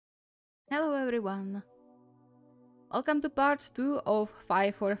Hello everyone! Welcome to part 2 of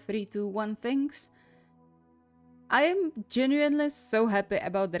 5, 4, 3, 2, 1 things. I am genuinely so happy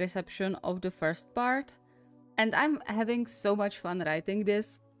about the reception of the first part, and I'm having so much fun writing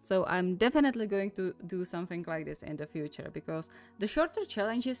this, so I'm definitely going to do something like this in the future, because the shorter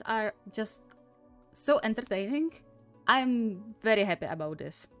challenges are just so entertaining. I'm very happy about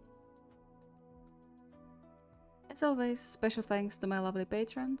this. As always, special thanks to my lovely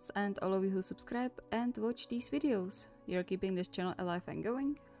patrons and all of you who subscribe and watch these videos. You're keeping this channel alive and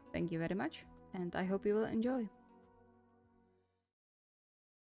going. Thank you very much, and I hope you will enjoy.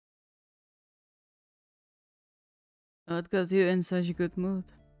 What got you in such a good mood?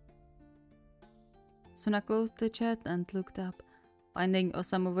 Suna closed the chat and looked up, finding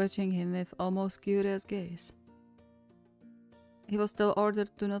Osamu watching him with almost curious gaze. He was still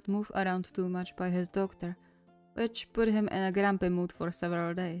ordered to not move around too much by his doctor, which put him in a grumpy mood for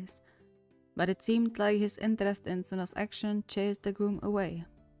several days, but it seemed like his interest in Suna's action chased the gloom away.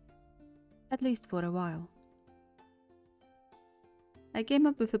 At least for a while. I came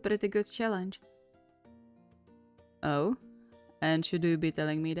up with a pretty good challenge. Oh? And should you be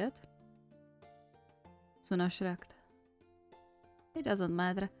telling me that? Suna shrugged. It doesn't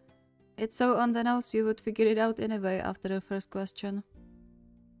matter. It's so on the nose you would figure it out anyway after the first question.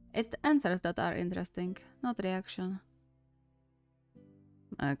 It's the answers that are interesting, not reaction.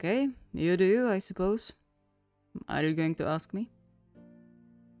 Okay, you do you, I suppose. Are you going to ask me?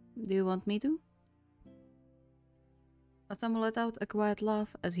 Do you want me to? Osamu let out a quiet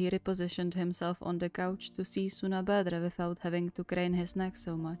laugh as he repositioned himself on the couch to see Suna better without having to crane his neck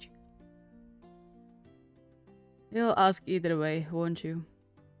so much. You'll ask either way, won't you?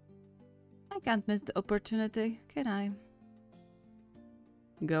 I can't miss the opportunity, can I?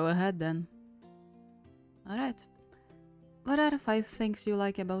 Go ahead then. Alright. What are 5 things you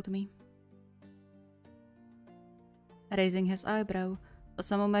like about me? Raising his eyebrow,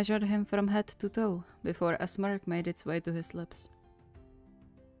 Osamu measured him from head to toe before a smirk made its way to his lips.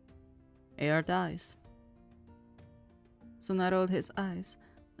 Your thighs. Suna rolled his eyes,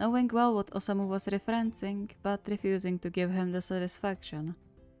 knowing well what Osamu was referencing, but refusing to give him the satisfaction.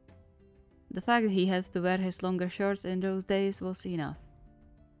 The fact he had to wear his longer shorts in those days was enough.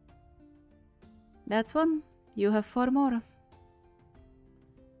 That's one. You have 4 more.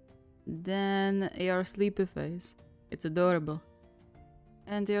 Then your sleepy face. It's adorable.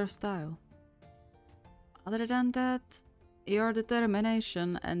 And your style. Other than that, your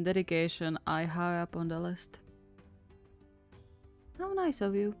determination and dedication are high up on the list. How nice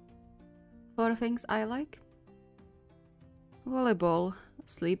of you. 4 things I like? Volleyball,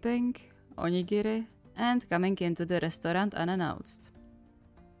 sleeping, onigiri, and coming into the restaurant unannounced.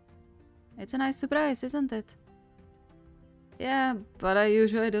 It's a nice surprise, isn't it? Yeah, but I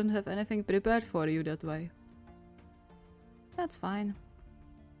usually don't have anything prepared for you that way. That's fine.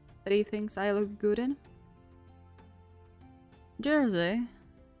 3 things I look good in? Jersey,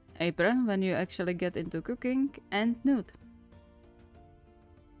 apron when you actually get into cooking, and nude.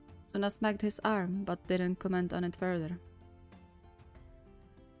 Suna smacked his arm, but didn't comment on it further.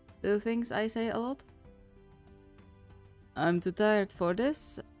 2 things I say a lot? I'm too tired for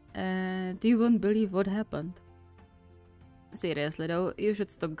this, and you won't believe what happened. Seriously though, you should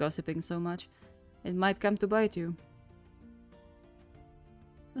stop gossiping so much. It might come to bite you.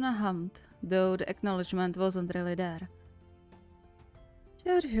 Suna hummed, though the acknowledgement wasn't really there.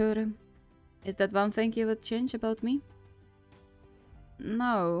 Sure. Is that one thing you would change about me?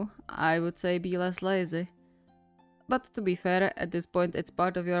 No, I would say be less lazy. But to be fair, at this point it's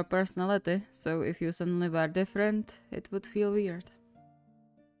part of your personality, so if you suddenly were different, it would feel weird.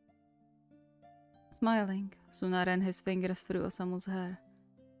 Smiling, Suna ran his fingers through Osamu's hair.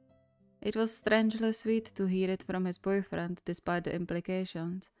 It was strangely sweet to hear it from his boyfriend despite the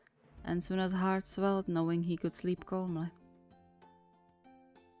implications, and Suna's heart swelled knowing he could sleep calmly.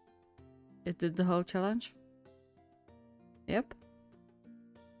 Is this the whole challenge? Yep.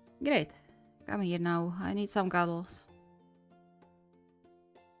 Great. Come here now, I need some cuddles.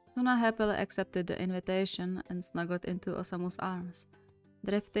 Suna happily accepted the invitation and snuggled into Osamu's arms,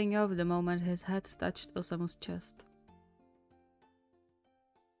 drifting off the moment his head touched Osamu's chest.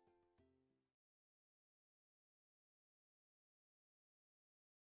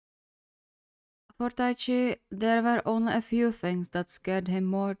 For Taichi, there were only a few things that scared him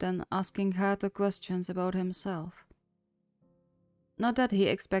more than asking Hayato questions about himself. Not that he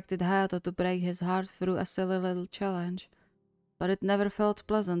expected Hayato to break his heart through a silly little challenge, but it never felt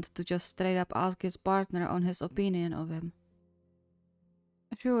pleasant to just straight up ask his partner on his opinion of him.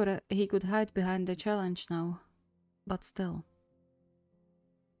 Sure, he could hide behind the challenge now, but still.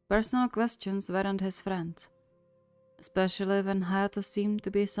 Personal questions weren't his friend, especially when Hayato seemed to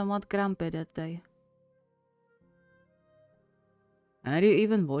be somewhat grumpy that day. Are you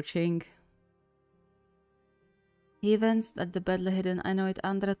even watching? He winced at the badly hidden annoyed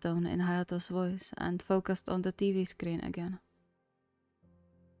undertone in Hayato's voice and focused on the TV screen again.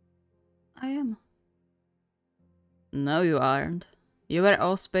 I am. No, you aren't. You were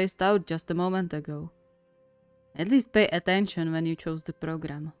all spaced out just a moment ago. At least pay attention when you chose the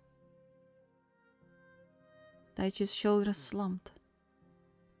program. Daichi's shoulders slumped.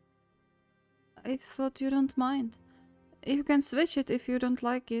 I thought you don't mind. You can switch it if you don't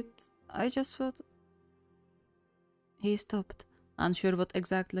like it. I just thought... He stopped, unsure what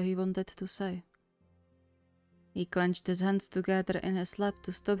exactly he wanted to say. He clenched his hands together in his lap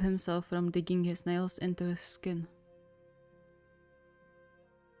to stop himself from digging his nails into his skin.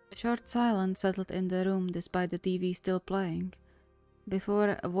 A short silence settled in the room despite the TV still playing,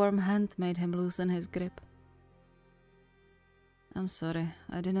 before a warm hand made him loosen his grip. I'm sorry,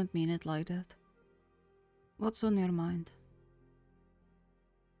 I didn't mean it like that. What's on your mind?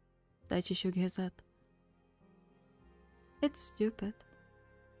 Daichi shook his head. It's stupid.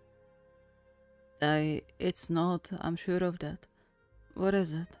 It's not, I'm sure of that. What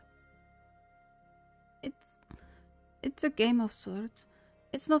is it? It's a game of sorts.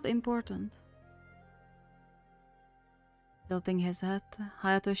 It's not important. Tilting his head,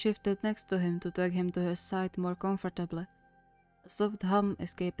 Hayato shifted next to him to tug him to his side more comfortably, a soft hum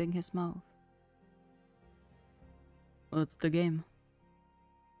escaping his mouth. What's the game?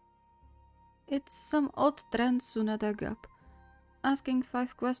 It's some odd trend Suna dug up, asking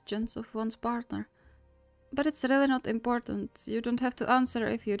 5 questions of one's partner. But it's really not important. You don't have to answer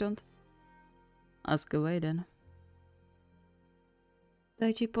if you don't. Ask away then.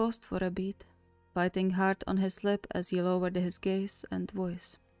 Daichi paused for a beat, biting hard on his lip as he lowered his gaze and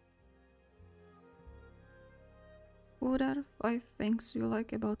voice. What are 5 things you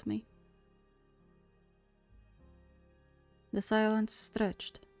like about me? The silence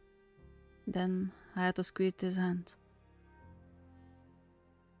stretched. Then Hayato squeezed his hand.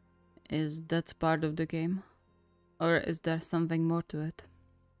 Is that part of the game? Or is there something more to it?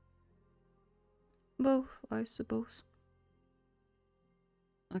 Both, I suppose.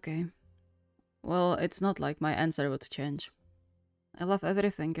 Okay. Well, it's not like my answer would change. I love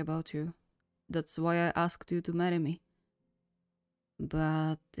everything about you. That's why I asked you to marry me.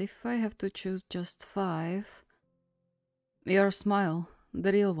 But if I have to choose just 5... Your smile,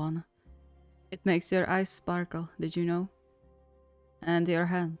 the real one. It makes your eyes sparkle, did you know? And your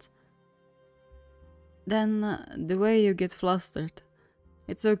hand. Then, the way you get flustered.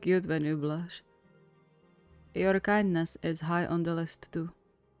 It's so cute when you blush. Your kindness is high on the list too.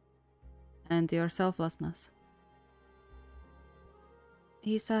 And your selflessness.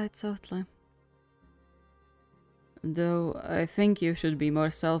 He sighed softly. Though I think you should be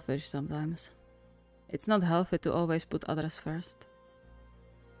more selfish sometimes. It's not healthy to always put others first.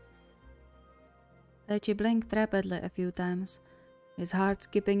 Daichi blinked rapidly a few times, his heart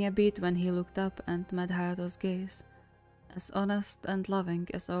skipping a beat when he looked up and met Hayato's gaze, as honest and loving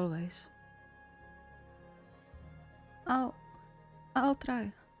as always. I'll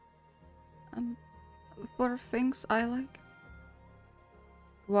try. For things I like.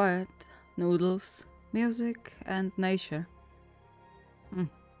 Quiet, noodles, music, and nature.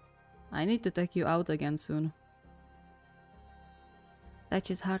 I need to take you out again soon.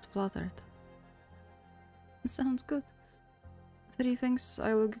 Daichi's heart fluttered. Sounds good. 3 things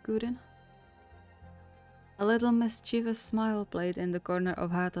I look good in. A little mischievous smile played in the corner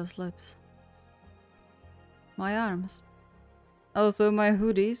of Hayato's lips. My arms. Also my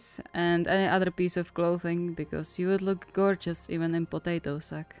hoodies and any other piece of clothing, because you would look gorgeous even in potato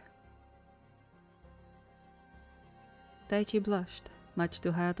sack. Daichi blushed, much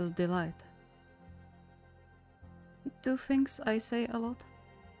to Hayato's delight. 2 things I say a lot.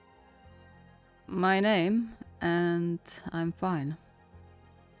 My name, and I'm fine.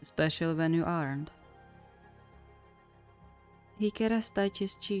 Especially when you aren't. He caressed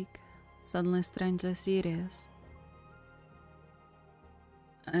Daichi's cheek, suddenly strangely serious.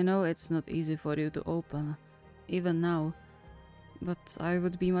 I know it's not easy for you to open, even now, but I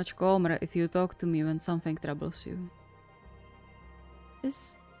would be much calmer if you talk to me when something troubles you.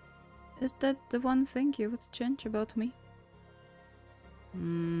 Is that the one thing you would change about me?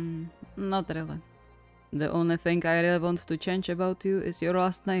 Not really. The only thing I really want to change about you is your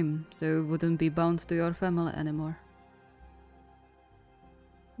last name, so you wouldn't be bound to your family anymore.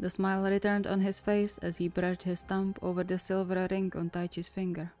 The smile returned on his face as he brushed his thumb over the silver ring on Daichi's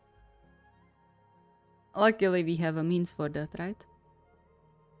finger. Luckily we have a means for that, right?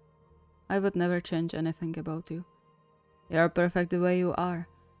 I would never change anything about you. You're perfect the way you are,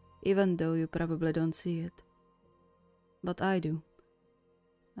 even though you probably don't see it. But I do.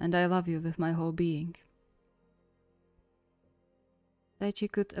 And I love you with my whole being.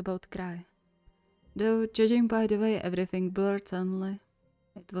 Daichi could about cry. Though, judging by the way everything blurred suddenly,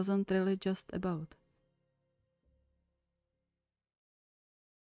 it wasn't really just about.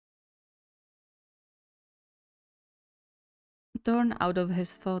 Torn out of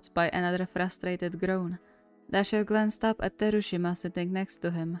his thoughts by another frustrated groan, Dasho glanced up at Terushima sitting next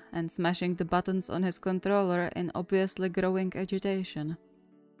to him and smashing the buttons on his controller in obviously growing agitation.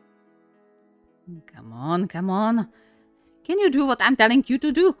 Come on, come on. Can you do what I'm telling you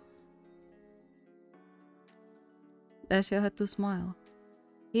to do? Dasho had to smile.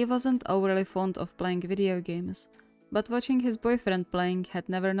 He wasn't overly fond of playing video games, but watching his boyfriend playing had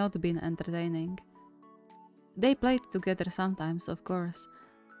never not been entertaining. They played together sometimes, of course,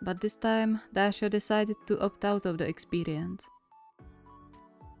 but this time Dasho decided to opt out of the experience.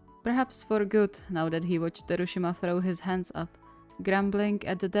 Perhaps for good, now that he watched Terushima throw his hands up, grumbling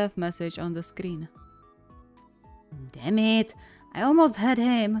at the death message on the screen. Damn it! I almost had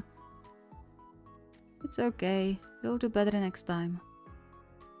him! It's okay, you'll do better next time.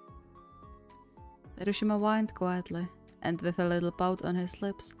 Terushima whined quietly, and with a little pout on his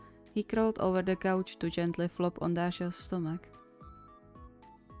lips, he crawled over the couch to gently flop on Dasho's stomach.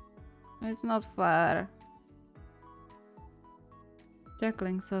 It's not fair.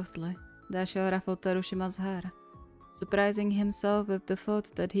 Chuckling softly, Dasho ruffled Terushima's hair, surprising himself with the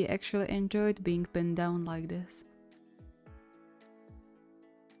thought that he actually enjoyed being pinned down like this.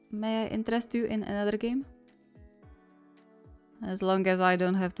 May I interest you in another game? As long as I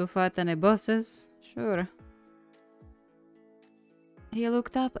don't have to fight any bosses, sure. He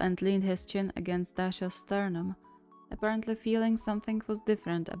looked up and leaned his chin against Dasho's sternum, apparently feeling something was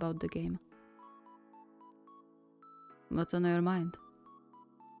different about the game. What's on your mind?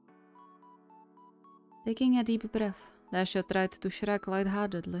 Taking a deep breath, Dasho tried to shrug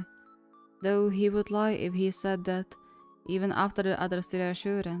lightheartedly, though he would lie if he said that, even after the other's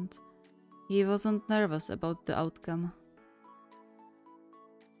reassurance, he wasn't nervous about the outcome.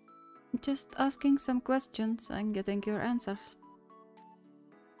 Just asking some questions and getting your answers.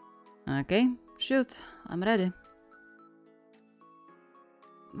 Okay, shoot, I'm ready.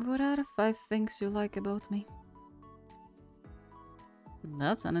 What are 5 things you like about me?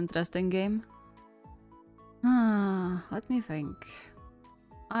 That's an interesting game. Let me think.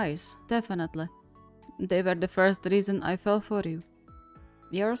 Eyes, definitely. They were the first reason I fell for you.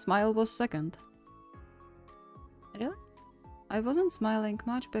 Your smile was second. Really? I wasn't smiling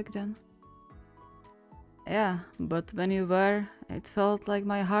much back then. Yeah, but when you were, it felt like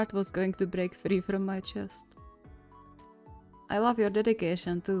my heart was going to break free from my chest. I love your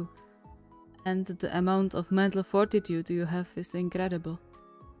dedication too, and the amount of mental fortitude you have is incredible.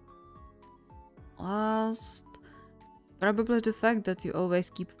 Last, probably the fact that you always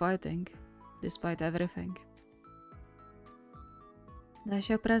keep fighting, despite everything.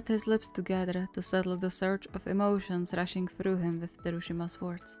 Dasho pressed his lips together to settle the surge of emotions rushing through him with Terushima's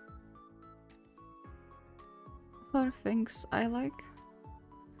words. 4 things I like?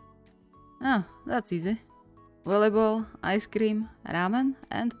 Ah, that's easy. Volleyball, ice cream, ramen,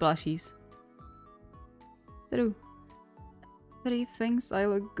 and plushies. True. 3 things I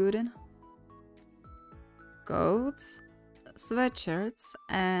look good in? Coats, sweatshirts,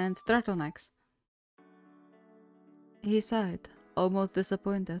 and turtlenecks. He sighed, almost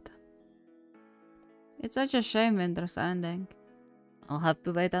disappointed. It's such a shame winter's ending. I'll have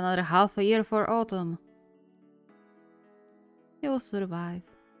to wait another half a year for autumn. You'll survive.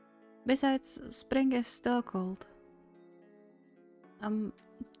 Besides, spring is still cold.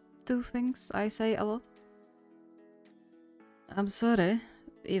 2 things I say a lot. I'm sorry,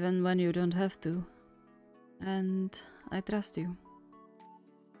 even when you don't have to. And I trust you.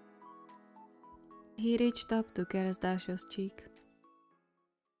 He reached up to caress Dasho's cheek.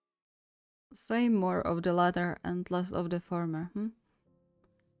 Say more of the latter and less of the former,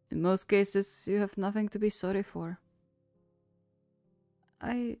 In most cases, you have nothing to be sorry for.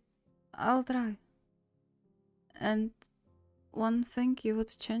 I'll try. And 1 thing you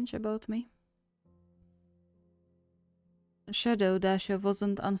would change about me? A shadow Dasho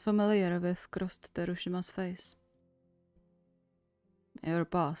wasn't unfamiliar with crossed Terushima's face. Your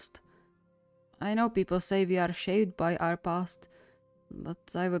past. I know people say we are shaped by our past,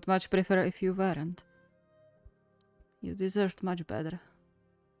 but I would much prefer if you weren't. You deserved much better.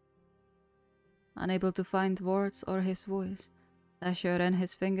 Unable to find words or his voice, Dasho ran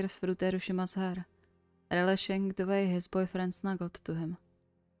his fingers through Terushima's hair, relishing the way his boyfriend snuggled to him.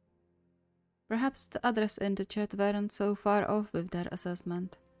 Perhaps the others in the chat weren't so far off with their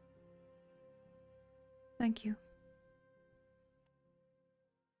assessment. Thank you.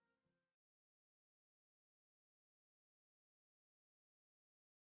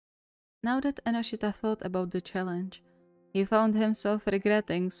 Now that Enoshita thought about the challenge, he found himself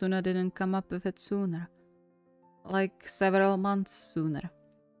regretting Suna didn't come up with it sooner. Like several months sooner.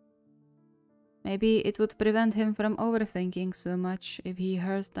 Maybe it would prevent him from overthinking so much if he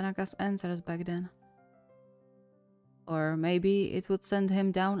heard Tanaka's answers back then. Or maybe it would send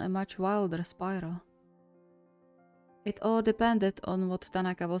him down a much wilder spiral. It all depended on what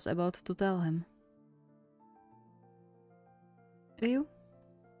Tanaka was about to tell him. Ryu?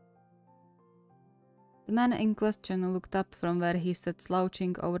 The man in question looked up from where he sat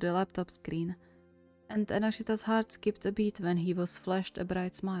slouching over the laptop screen, and Enoshita's heart skipped a beat when he was flashed a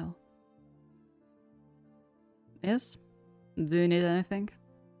bright smile. Yes? Do you need anything?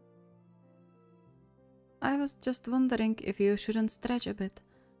 I was just wondering if you shouldn't stretch a bit.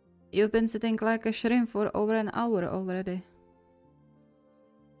 You've been sitting like a shrimp for over an hour already.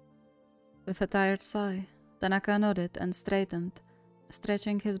 With a tired sigh, Tanaka nodded and straightened,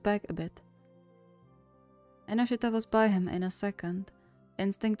 stretching his back a bit. Enoshita was by him in a second,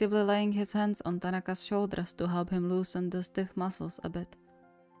 instinctively laying his hands on Tanaka's shoulders to help him loosen the stiff muscles a bit.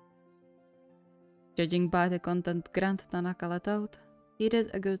 Judging by the content Grant Tanaka let out, he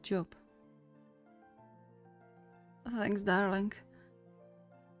did a good job. Thanks, darling.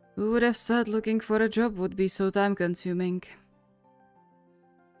 Who would have said looking for a job would be so time-consuming?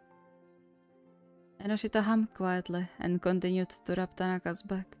 Enoshita hummed quietly and continued to rub Tanaka's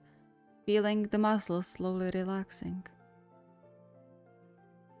back, feeling the muscles slowly relaxing.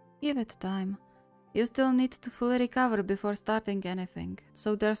 Give it time. You still need to fully recover before starting anything,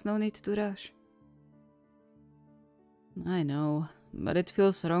 so there's no need to rush. I know, but it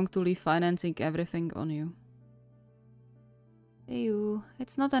feels wrong to leave financing everything on you. Ryu,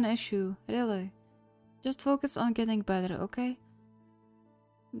 it's not an issue, really. Just focus on getting better, okay?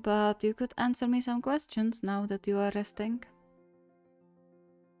 But you could answer me some questions now that you are resting.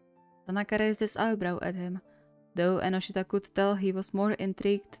 Tanaka raised his eyebrow at him, though Enoshita could tell he was more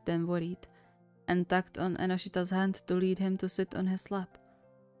intrigued than worried, and tugged on Enoshita's hand to lead him to sit on his lap.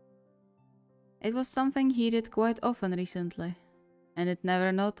 It was something he did quite often recently, and it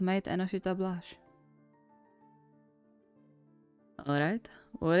never not made Enoshita blush. Alright,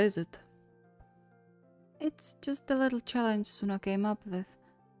 what is it? It's just a little challenge Suna came up with.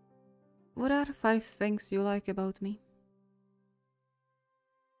 What are 5 things you like about me?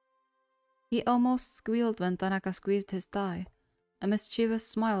 He almost squealed when Tanaka squeezed his thigh, a mischievous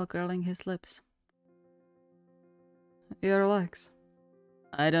smile curling his lips. Your legs.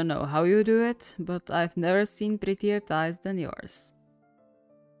 I don't know how you do it, but I've never seen prettier thighs than yours.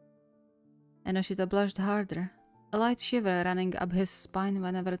 Enoshita blushed harder, a light shiver running up his spine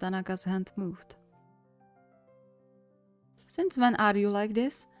whenever Tanaka's hand moved. Since when are you like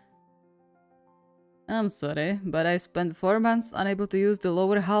this? I'm sorry, but I spent 4 months unable to use the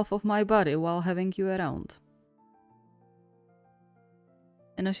lower half of my body while having you around.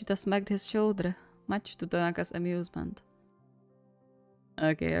 Enoshita smacked his shoulder, much to Tanaka's amusement.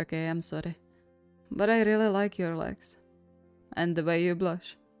 Okay, I'm sorry. But I really like your legs. And the way you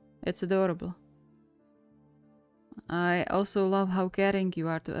blush. It's adorable. I also love how caring you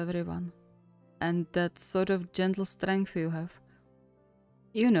are to everyone. And that sort of gentle strength you have.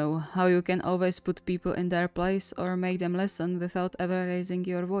 You know, how you can always put people in their place or make them listen without ever raising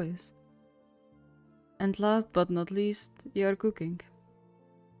your voice. And last but not least, your cooking.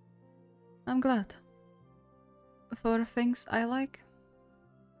 I'm glad. For things I like?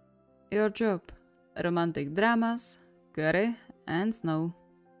 Your job, romantic dramas, curry, and snow.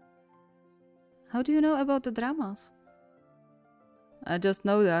 How do you know about the dramas? I just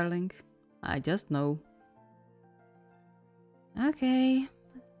know, darling. I just know. Okay.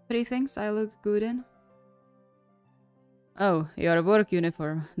 3 things I look good in? Oh, your work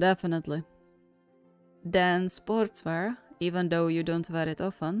uniform, definitely. Then sportswear, even though you don't wear it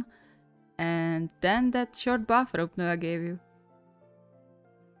often. And then that short bathrobe Noah gave you.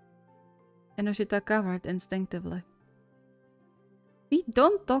 Enoshita covered instinctively. We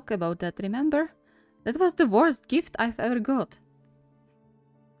don't talk about that, remember? That was the worst gift I've ever got.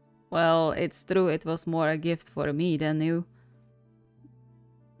 Well, it's true it was more a gift for me than you.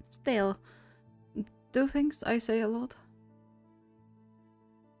 Still, 2 things I say a lot.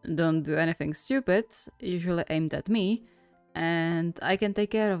 Don't do anything stupid, usually aimed at me, and I can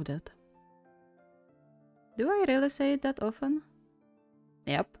take care of that. Do I really say it that often?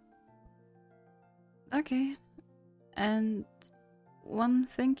 Yep. Okay. And one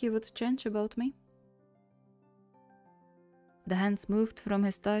thing you would change about me? The hands moved from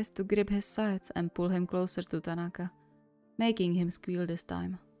his thighs to grip his sides and pull him closer to Tanaka, making him squeal this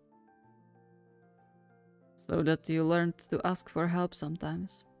time. So that you learned to ask for help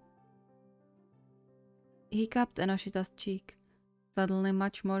sometimes. He cupped Enoshita's cheek, suddenly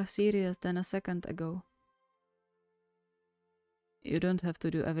much more serious than a second ago. You don't have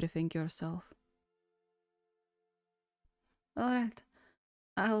to do everything yourself. Alright,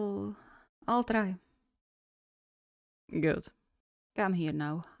 I'll try. Good. Come here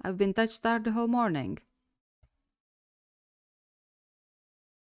now. I've been touch-starved the whole morning.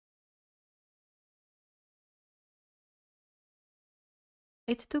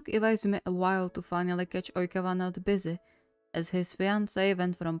 It took Iwaizumi a while to finally catch Oikawa not busy, as his fiancée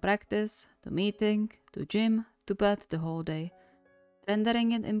went from practice, to meeting, to gym, to bed the whole day,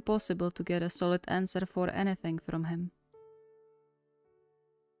 rendering it impossible to get a solid answer for anything from him.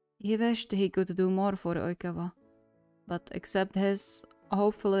 He wished he could do more for Oikawa, but except his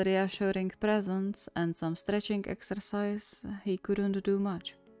hopefully reassuring presence and some stretching exercise, he couldn't do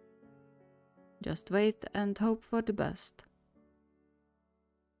much. Just wait and hope for the best.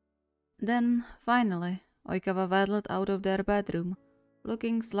 Then, finally, Oikawa waddled out of their bedroom,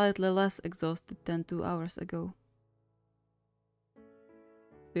 looking slightly less exhausted than 2 hours ago.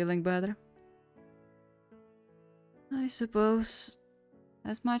 Feeling better? I suppose.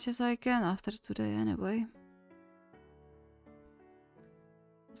 As much as I can after today, anyway.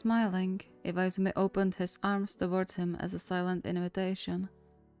 Smiling, Iwaizumi opened his arms towards him as a silent invitation,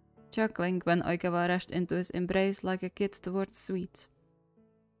 chuckling when Oikawa rushed into his embrace like a kid towards sweets.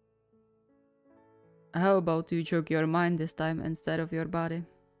 How about you choke your mind this time instead of your body?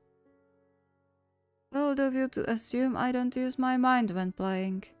 Bold of you to assume I don't use my mind when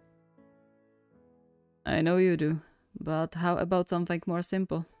playing. I know you do, but how about something more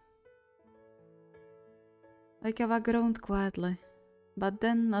simple? Oikawa groaned quietly, but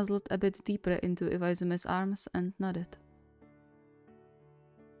then nuzzled a bit deeper into Iwaizumi's arms and nodded.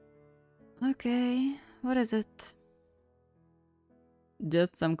 Okay, what is it?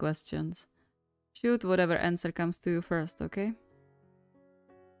 Just some questions. Shoot whatever answer comes to you first, okay?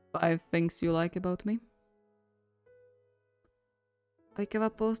 5 things you like about me?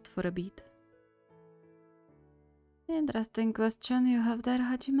 Oikawa paused for a beat. Interesting question you have there,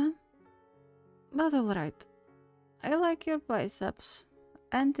 Hajime. But alright. I like your biceps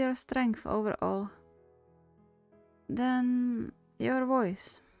and your strength overall. Then your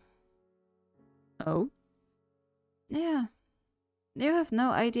voice. Oh? Yeah. You have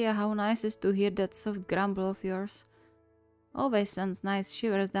no idea how nice it is to hear that soft grumble of yours. Always sends nice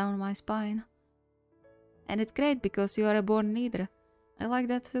shivers down my spine. And it's great because you are a born leader. I like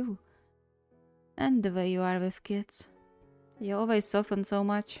that too. And the way you are with kids. You always soften so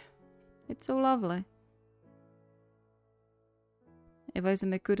much. It's so lovely.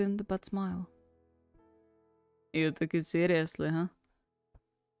 Iwaizumi couldn't but smile. You took it seriously, huh?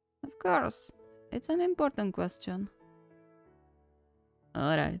 Of course. It's an important question.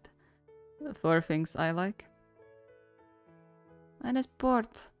 Alright. 4 things I like. And a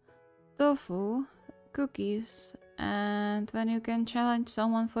sport. Tofu, cookies, and when you can challenge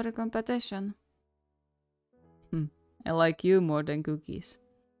someone for a competition. I like you more than cookies.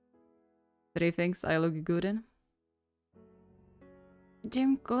 3 things I look good in.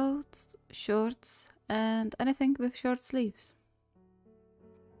 Gym clothes, shorts, and anything with short sleeves.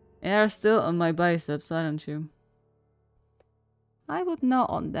 You're still on my biceps, aren't you? I would gnaw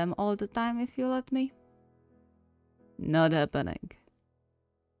on them all the time if you let me. Not happening.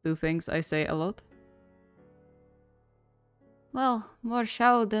 2 things I say a lot. Well, more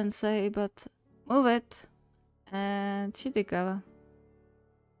shout than say, but move it. And Shitikawa.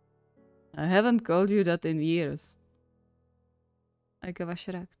 I haven't called you that in years. Oikawa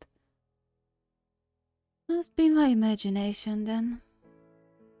shrugged. Must be my imagination then.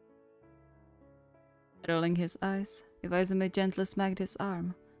 Rolling his eyes, Iwaizumi gently smacked his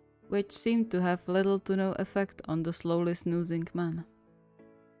arm, which seemed to have little to no effect on the slowly snoozing man.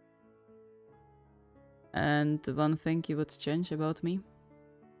 And 1 thing you would change about me?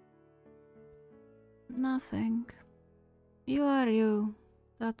 Nothing. You are you.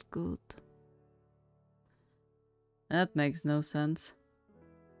 That's good. That makes no sense.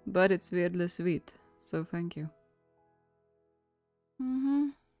 But it's weirdly sweet, so thank you.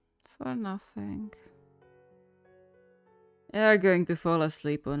 For nothing. You're going to fall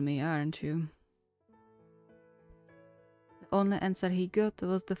asleep on me, aren't you? The only answer he got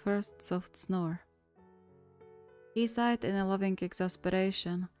was the first soft snore. He sighed in a loving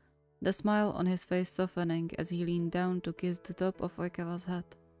exasperation, the smile on his face softening as he leaned down to kiss the top of Oikawa's head.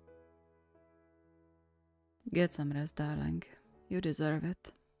 Get some rest, darling. You deserve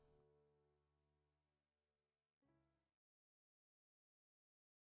it.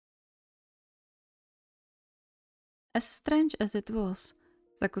 As strange as it was,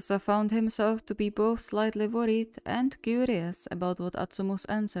 Sakusa found himself to be both slightly worried and curious about what Atsumu's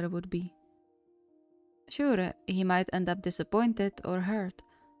answer would be. Sure, he might end up disappointed or hurt,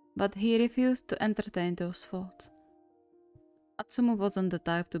 but he refused to entertain those thoughts. Atsumu wasn't the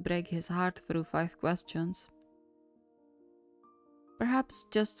type to break his heart through 5 questions. Perhaps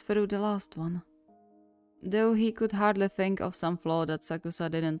just through the last one. Though he could hardly think of some flaw that Sakusa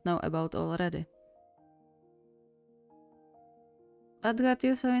didn't know about already. What got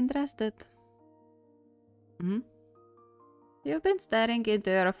you so interested? You've been staring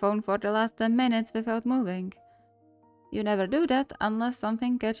into your phone for the last 10 minutes without moving. You never do that unless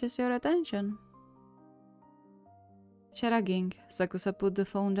something catches your attention. Shrugging, Sakusa put the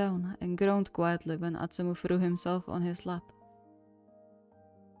phone down and groaned quietly when Atsumu threw himself on his lap.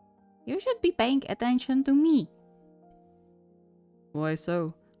 You should be paying attention to me. Why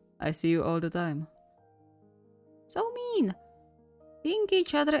so? I see you all the time. So mean. Seeing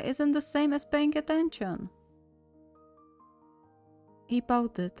each other isn't the same as paying attention. He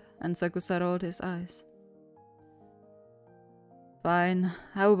pouted, and Sakusa rolled his eyes. Fine,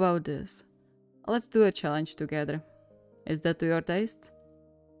 how about this? Let's do a challenge together. Is that to your taste?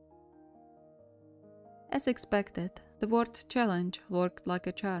 As expected, the word challenge worked like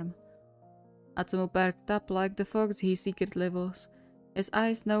a charm. Atsumu perked up like the fox he secretly was, his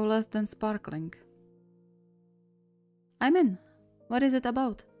eyes no less than sparkling. I'm in. What is it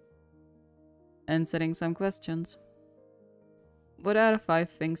about? Answering some questions. What are 5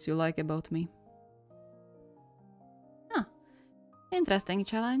 things you like about me? Interesting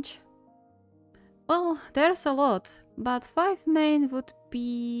challenge. Well, there's a lot, but 5 main would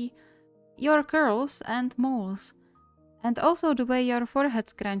be your curls and moles, and also the way your forehead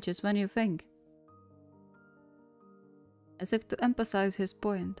scrunches when you think. As if to emphasize his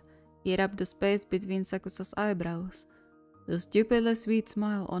point, he rubbed the space between Sakusa's eyebrows, the stupidly sweet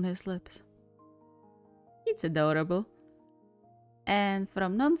smile on his lips. It's adorable. And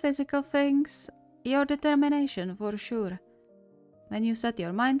from non-physical things, your determination for sure. When you set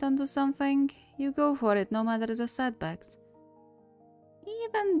your mind onto something, you go for it no matter the setbacks.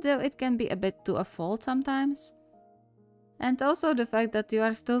 Even though it can be a bit to a fault sometimes. And also the fact that you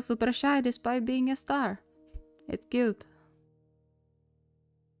are still super shy despite being a star. It's cute.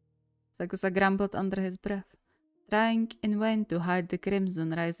 Sakusa grumbled under his breath, trying in vain to hide the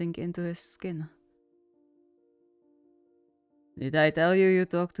crimson rising into his skin. Did I tell you you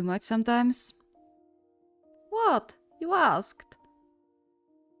talk too much sometimes? What? You asked.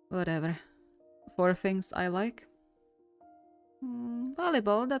 Whatever. 4 things I like?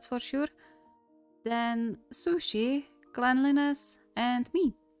 Volleyball, that's for sure. Then sushi, cleanliness, and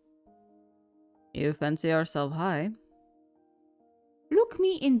me. You fancy yourself high? Look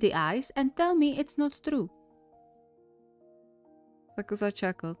me in the eyes and tell me it's not true. Sakusa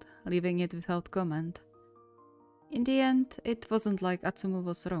chuckled, leaving it without comment. In the end, it wasn't like Atsumu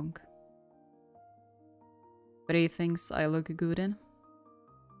was wrong. 3 things I look good in.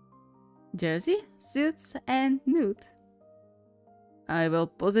 Jersey, suits, and nude. I will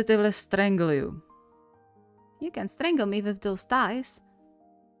positively strangle you. You can strangle me with those ties.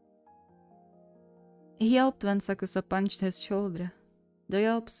 He yelped when Sakusa punched his shoulder, the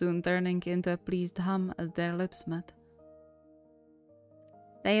yelp soon turning into a pleased hum as their lips met.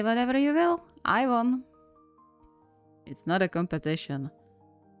 Say whatever you will, I won. It's not a competition.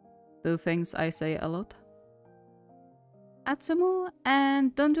 2 things I say a lot. Atsumu,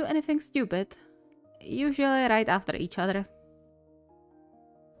 and don't do anything stupid. Usually right after each other.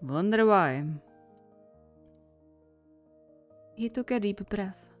 Wonder why. He took a deep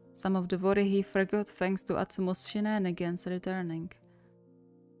breath, some of the worry he forgot thanks to Atsumu's shenanigans returning.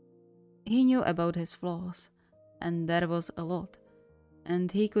 He knew about his flaws, and there was a lot,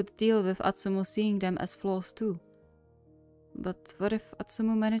 and he could deal with Atsumu seeing them as flaws too. But what if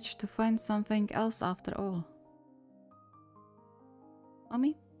Atsumu managed to find something else after all?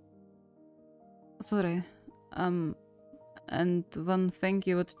 Mommy? Sorry, and one thing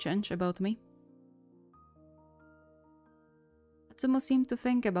you would change about me? Atsumu seemed to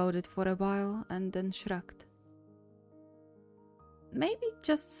think about it for a while and then shrugged. Maybe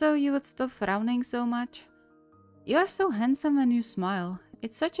just so you would stop frowning so much. You are so handsome when you smile.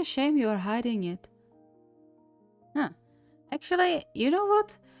 It's such a shame you are hiding it. Huh. Actually, you know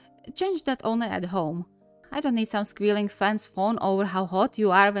what? Change that only at home. I don't need some squealing fans fawn over how hot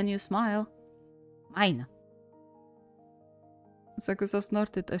you are when you smile. Mine. Sakusa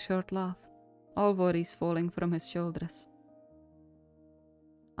snorted a short laugh, all worries falling from his shoulders.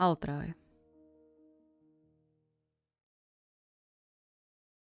 I'll try.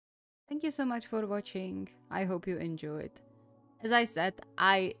 Thank you so much for watching. I hope you enjoyed. As I said,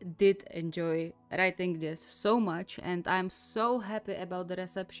 I did enjoy writing this so much, and I'm so happy about the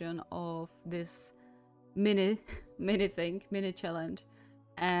reception of this mini challenge.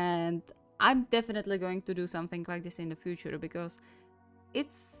 And I'm definitely going to do something like this in the future, because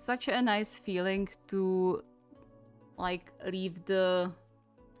it's such a nice feeling to like leave the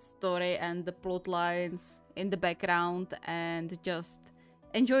story and the plot lines in the background and just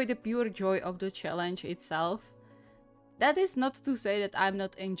enjoy the pure joy of the challenge itself. That is not to say that I'm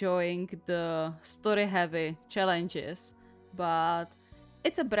not enjoying the story-heavy challenges, but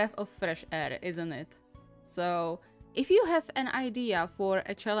it's a breath of fresh air, isn't it? So if you have an idea for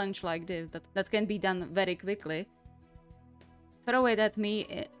a challenge like this that can be done very quickly, throw it at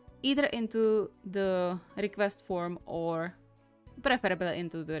me either into the request form, or preferably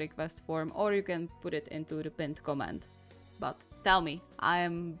into the request form, or you can put it into the pinned comment. But tell me, I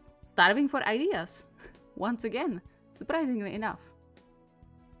am starving for ideas. Once again, surprisingly enough.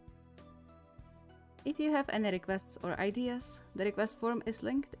 If you have any requests or ideas, the request form is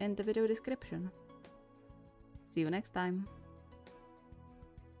linked in the video description. See you next time.